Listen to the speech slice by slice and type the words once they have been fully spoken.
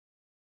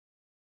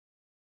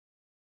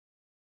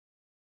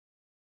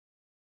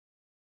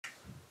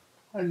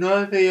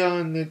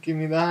안녕하세요,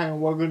 Nick입니다,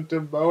 and welcome to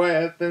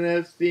BoA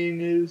SNSD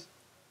News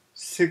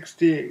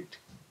 68.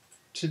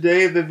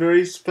 Today is a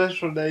very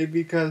special day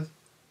because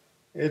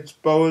it's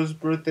BoA's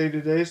birthday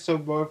today, so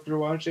BoA, if you're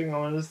watching, I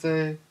want to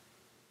say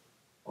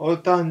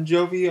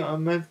Otanjovi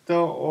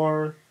Ameto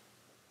or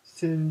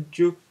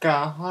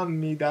Shinjuka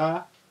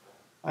Hamida.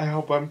 I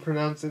hope I'm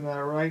pronouncing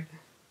that right.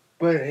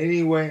 But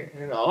anyway,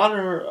 in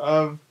honor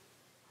of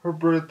her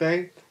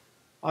birthday,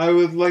 I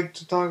would like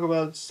to talk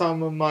about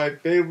some of my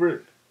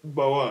favorite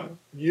BoA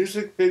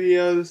music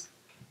videos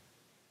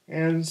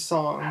and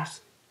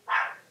songs.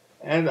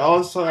 And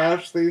also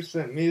Ashley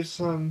sent me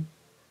some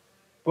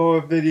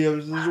BoA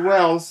videos as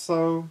well,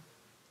 so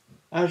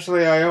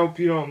Ashley, I hope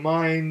you don't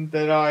mind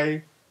that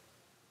I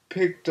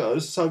picked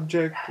a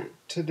subject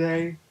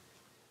today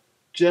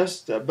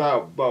just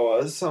about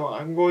BoA, so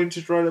I'm going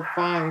to try to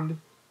find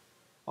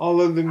all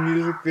of the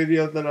music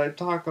videos that I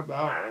talk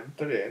about and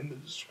put it in the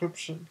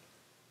description.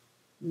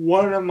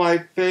 One of my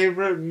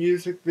favorite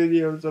music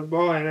videos of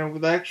BoA, and it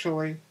was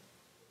actually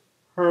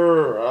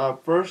her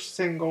first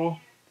single,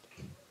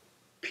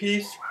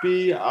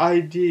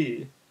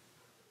 peaceb.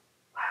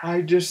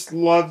 I just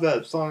love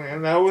that song,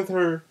 and that was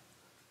her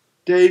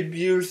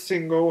debut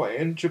single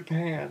in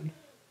Japan.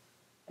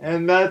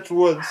 And that's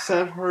what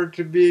set her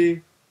to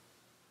be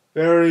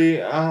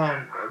very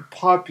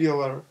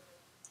popular.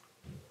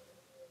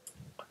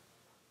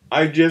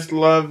 I just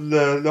love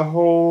the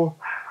whole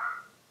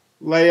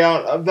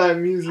layout of that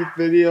music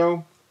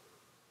video.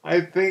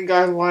 I think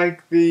I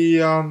like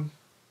the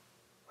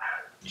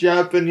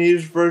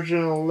Japanese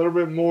version a little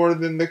bit more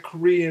than the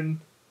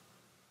Korean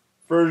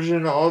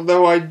version,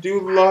 although I do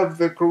love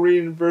the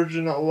Korean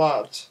version a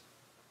lot.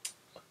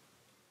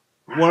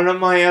 One of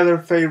my other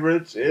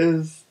favorites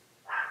is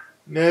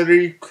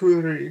Meri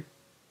Kuri.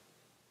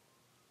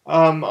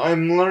 I'm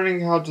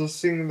learning how to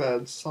sing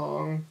that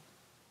song,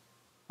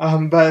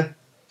 but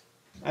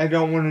I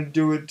don't want to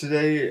do it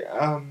today,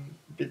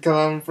 because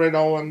I'm afraid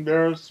I'll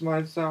embarrass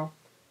myself.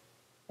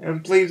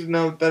 And please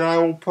note that I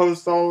will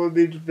post all of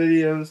these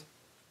videos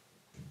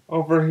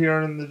over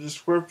here in the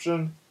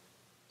description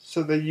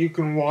so that you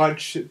can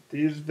watch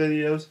these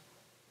videos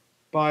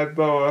by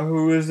BoA,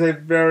 who is a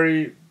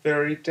very,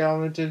 very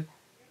talented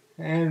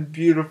and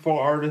beautiful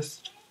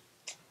artist.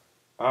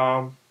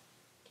 Yeah,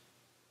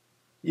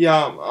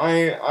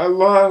 I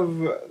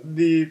love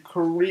the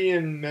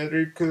Korean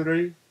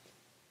meri.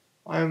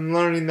 I'm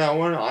learning that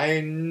one.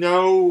 I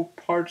know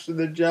parts of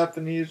the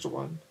Japanese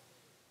one.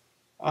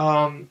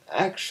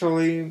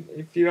 Actually,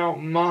 if you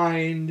don't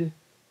mind,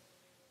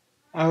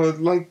 I would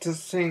like to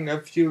sing a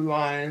few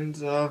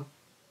lines of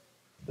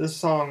the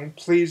song.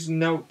 Please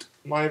note,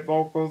 my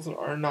vocals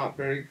are not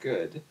very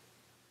good.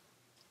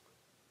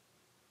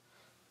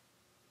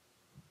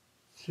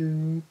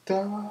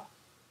 Suda,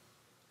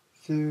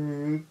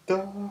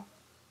 suda,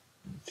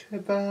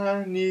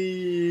 제발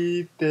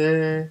に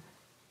て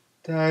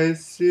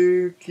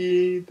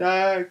다이스키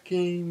다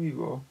君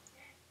を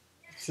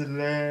連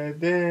れ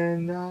て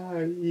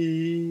な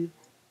い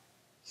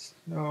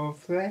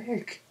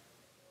snowflake.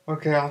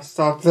 Okay, I'll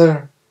stop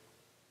there.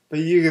 But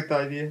you get the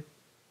idea.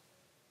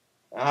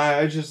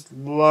 I just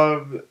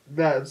love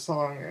that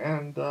song,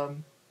 and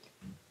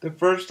the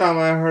first time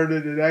I heard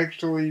it, it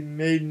actually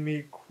made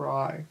me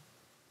cry.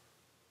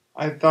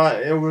 I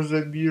thought it was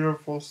a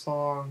beautiful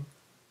song,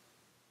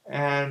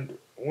 and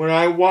when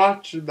I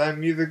watch that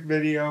music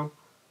video,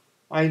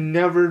 I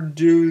never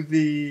do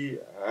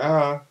the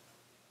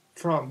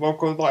front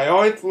vocals. I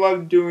always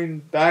love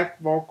doing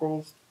back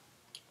vocals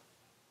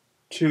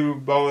to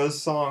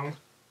BoA's songs.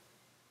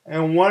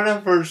 And one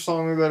of her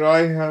songs that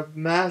I have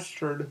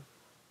mastered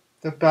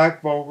the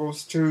back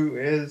vocals to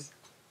is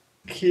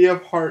Key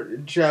of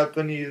Heart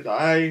Japanese.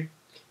 I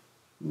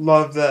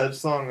love that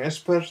song,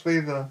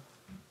 especially the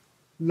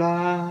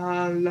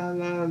la la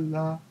la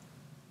la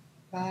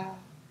la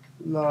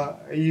la.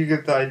 You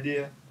get the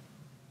idea.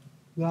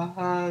 La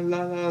la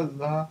la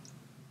la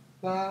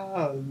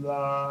la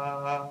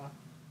la.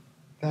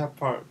 That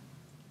part.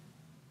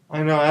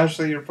 I know,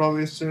 Ashley, you're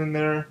probably sitting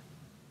there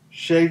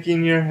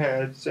shaking your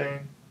head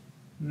saying,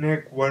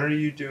 Nick, what are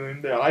you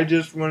doing? But I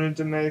just wanted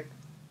to make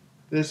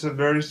this a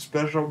very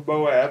special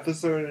BoA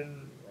episode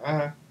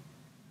and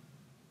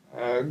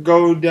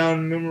go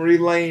down memory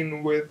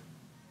lane with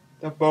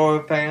the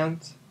BoA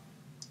fans.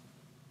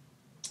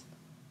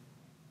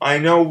 I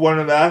know one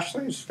of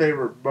Ashley's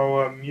favorite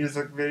BoA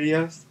music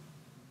videos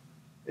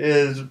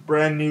is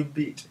Brand New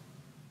Beat.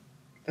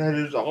 That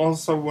is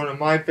also one of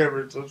my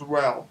favorites as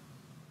well.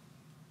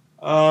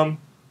 I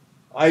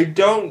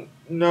don't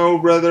know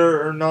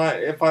whether or not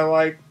if I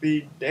like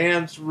the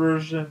dance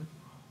version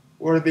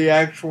or the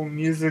actual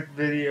music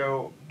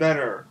video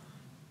better.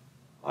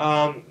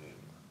 One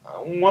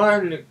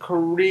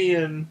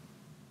Korean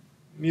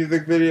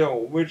music video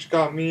which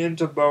got me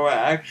into BoA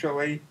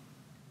actually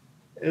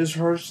is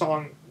her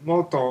song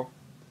Moto.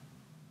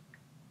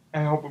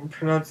 I hope I'm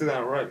pronouncing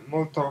that right,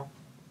 Moto.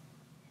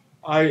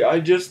 I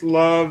just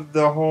love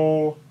the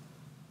whole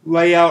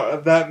layout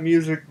of that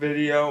music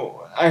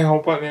video. I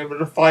hope I'm able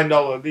to find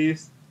all of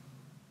these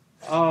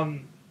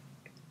Um,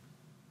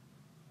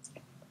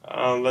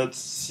 let's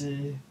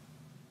see.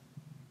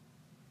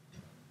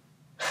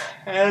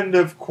 And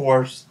of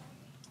course,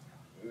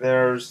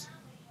 there's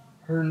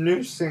her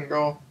new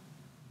single,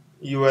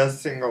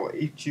 US single,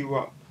 Eat You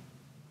Up,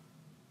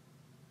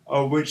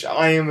 which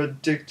I am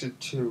addicted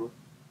to.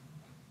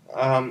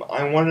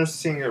 I want to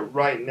sing it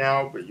right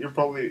now, but you're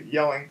probably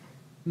yelling,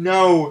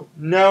 no,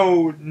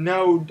 no,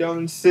 no,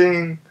 don't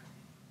sing.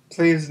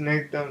 Please,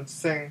 Nick, don't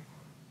sing.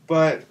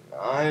 But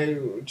I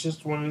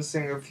just want to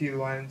sing a few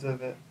lines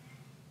of it.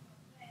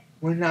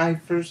 When I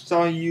first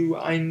saw you,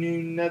 I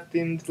knew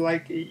nothing's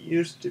like it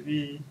used to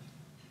be.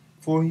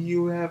 For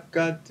you have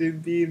got to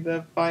be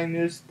the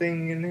finest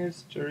thing in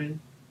history.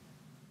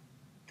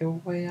 The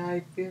way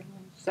I feel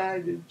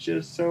inside is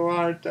just so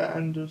hard to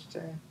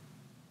understand.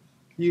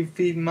 You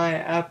feed my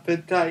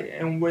appetite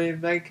in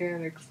ways I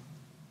can't explain.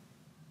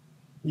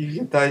 You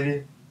get the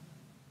idea?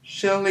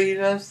 She'll eat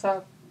us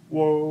up.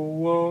 Whoa,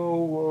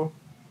 whoa,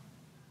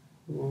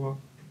 whoa,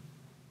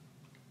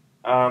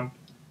 whoa.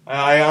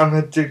 I'm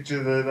addicted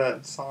to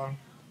that song.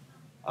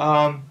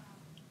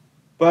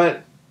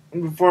 But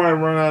before I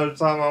run out of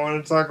time, I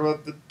want to talk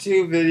about the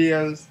two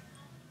videos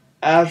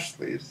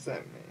Ashley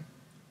sent me.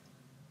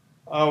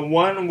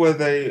 One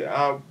with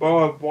a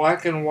BoA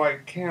black and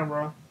white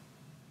camera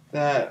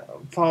that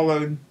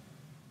followed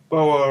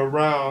BoA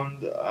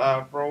around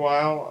for a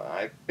while.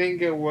 I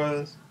think it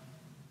was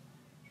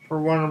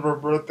for one of her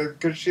birthdays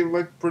because she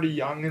looked pretty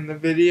young in the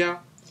video.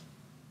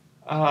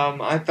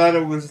 I thought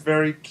it was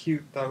very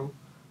cute though.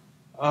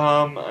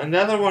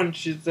 Another one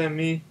she sent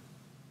me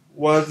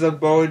was a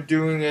BoA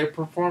doing a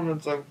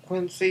performance of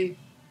Quincy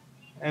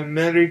and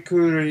meri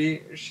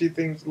she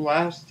thinks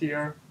last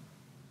year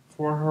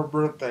for her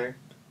birthday.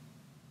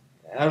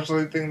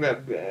 Ashley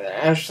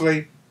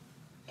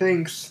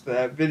thinks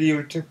that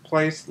video took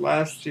place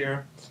last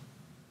year.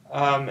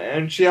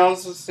 And she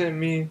also sent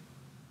me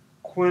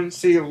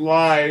Quincy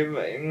live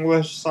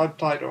English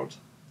subtitles.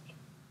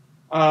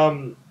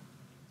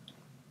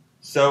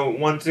 So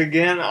once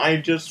again, I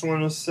just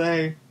want to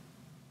say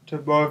to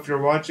BoA, if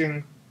you're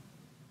watching,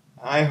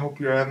 I hope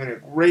you're having a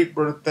great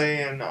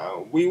birthday, and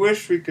we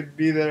wish we could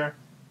be there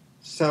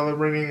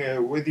celebrating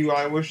it with you.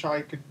 I wish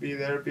I could be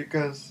there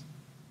because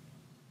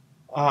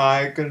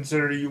I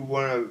consider you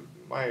one of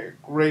my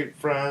great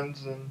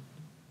friends, and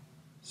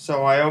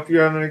so I hope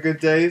you're having a good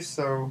day.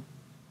 So,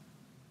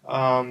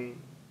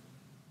 otanjobi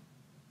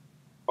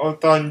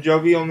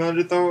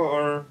omedetou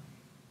or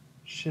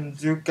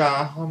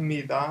Shinzuka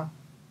Hamida.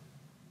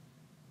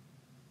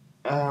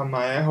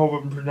 I hope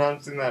I'm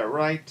pronouncing that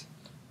right.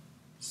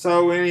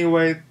 So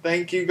anyway,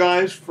 thank you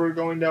guys for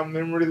going down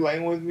memory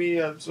lane with me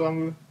of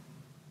some of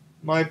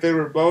my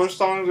favorite BoA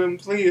songs, and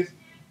please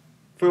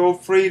feel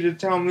free to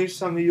tell me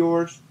some of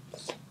yours.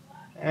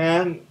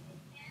 And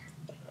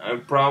I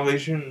probably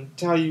shouldn't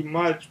tell you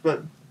much,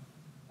 but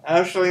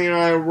Ashley and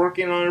I are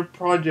working on a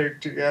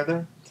project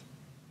together,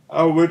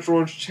 which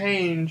will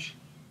change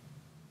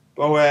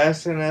BoA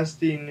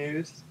SNSD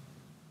news.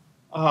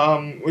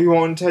 We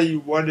won't tell you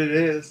what it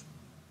is,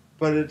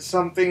 but it's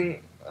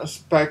something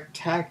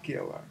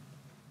spectacular.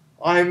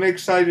 I'm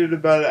excited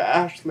about it.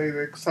 Ashley's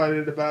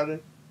excited about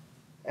it.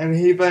 And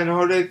Hiba and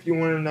Hoda, if you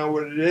want to know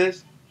what it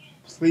is,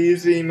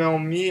 please email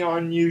me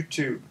on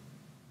YouTube.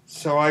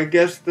 So I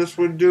guess this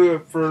would do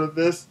it for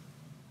this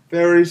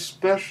very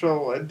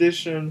special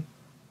edition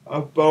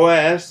of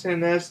BoA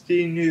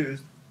SNSD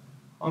News.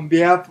 On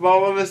behalf of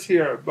all of us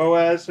here at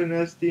BoA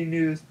SNSD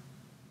News,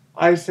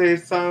 I say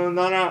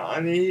sayonara,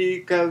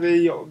 anihi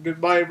kazeyo.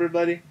 Goodbye,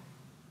 everybody,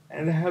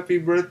 and happy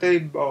birthday,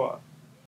 BoA.